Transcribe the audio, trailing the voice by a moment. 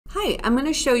Hi, I'm going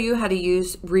to show you how to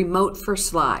use Remote for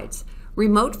Slides.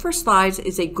 Remote for Slides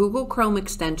is a Google Chrome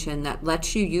extension that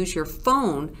lets you use your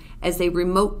phone as a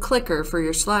remote clicker for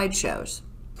your slideshows.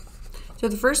 So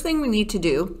the first thing we need to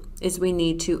do is we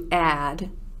need to add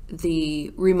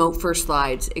the Remote for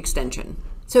Slides extension.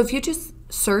 So if you just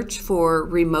search for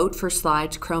Remote for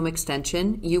Slides Chrome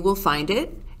extension, you will find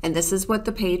it. And this is what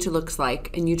the page looks like.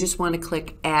 And you just want to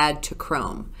click Add to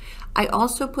Chrome. I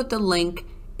also put the link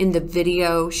in the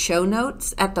video show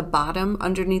notes at the bottom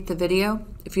underneath the video.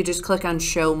 If you just click on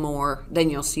Show More, then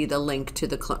you'll see the link to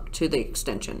the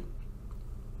extension.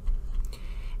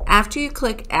 After you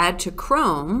click Add to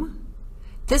Chrome,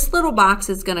 this little box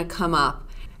is going to come up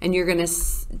and you're going to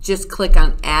just click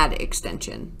on Add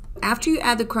Extension. After you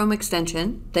add the Chrome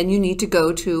extension, then you need to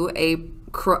go to a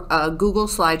Google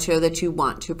slideshow that you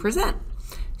want to present.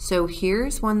 So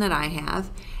here's one that I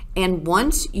have. And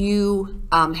once you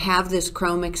have this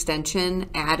Chrome extension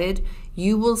added,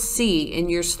 you will see in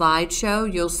your slideshow,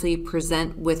 you'll see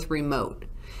Present with Remote.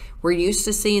 We're used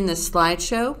to seeing the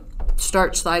slideshow,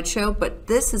 Start Slideshow, but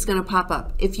this is going to pop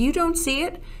up. If you don't see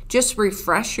it, just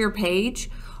refresh your page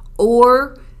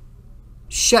or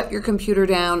shut your computer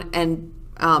down and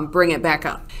bring it back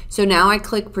up. So now I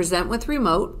click Present with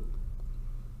Remote.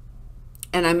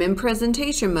 And I'm in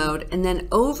presentation mode, and then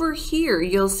over here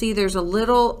you'll see there's a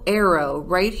little arrow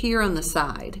right here on the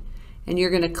side, and you're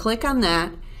going to click on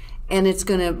that and it's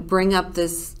going to bring up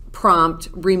this prompt,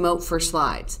 Remote for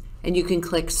Slides, and you can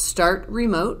click Start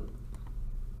Remote,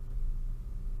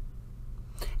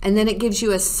 and then it gives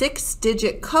you a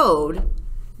 6-digit code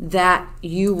that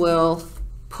you will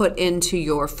put into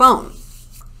your phone.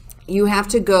 You have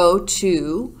to go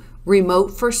to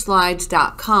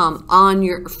remoteforslides.com on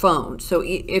your phone. So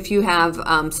if you have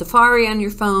Safari on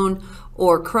your phone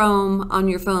or Chrome on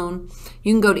your phone,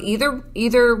 you can go to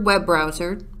either web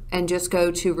browser and just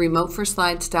go to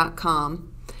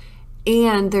remoteforslides.com.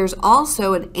 And there's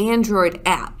also an Android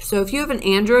app. So if you have an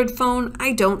Android phone,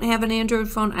 I don't have an Android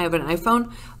phone, I have an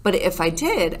iPhone, but if I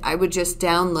did, I would just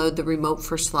download the Remote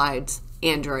for Slides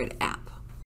Android app.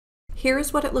 Here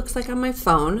is what it looks like on my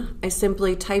phone. I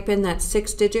simply type in that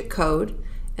 6-digit code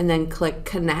and then click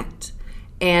Connect.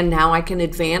 And now I can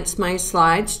advance my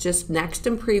slides, just next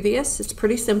and previous. It's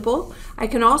pretty simple. I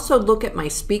can also look at my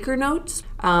speaker notes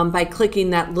by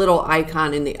clicking that little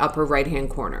icon in the upper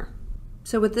right-hand corner.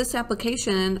 So with this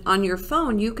application on your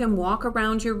phone, you can walk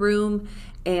around your room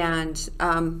and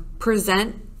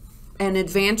present and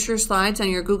advance your slides on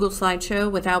your Google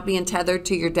slideshow without being tethered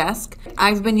to your desk.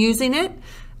 I've been using it.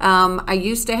 I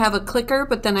used to have a clicker,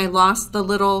 but then I lost the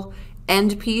little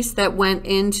end piece that went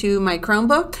into my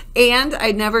Chromebook, and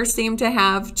I never seemed to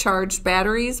have charged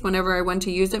batteries. Whenever I went to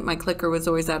use it, my clicker was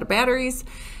always out of batteries.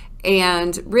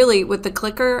 And really, with the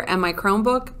clicker and my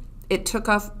Chromebook, it took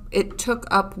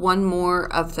up one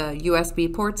more of the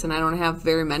USB ports, and I don't have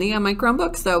very many on my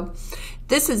Chromebook. So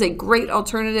this is a great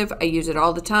alternative. I use it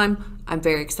all the time. I'm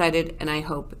very excited, and I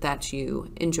hope that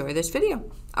you enjoy this video.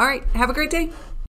 All right, have a great day.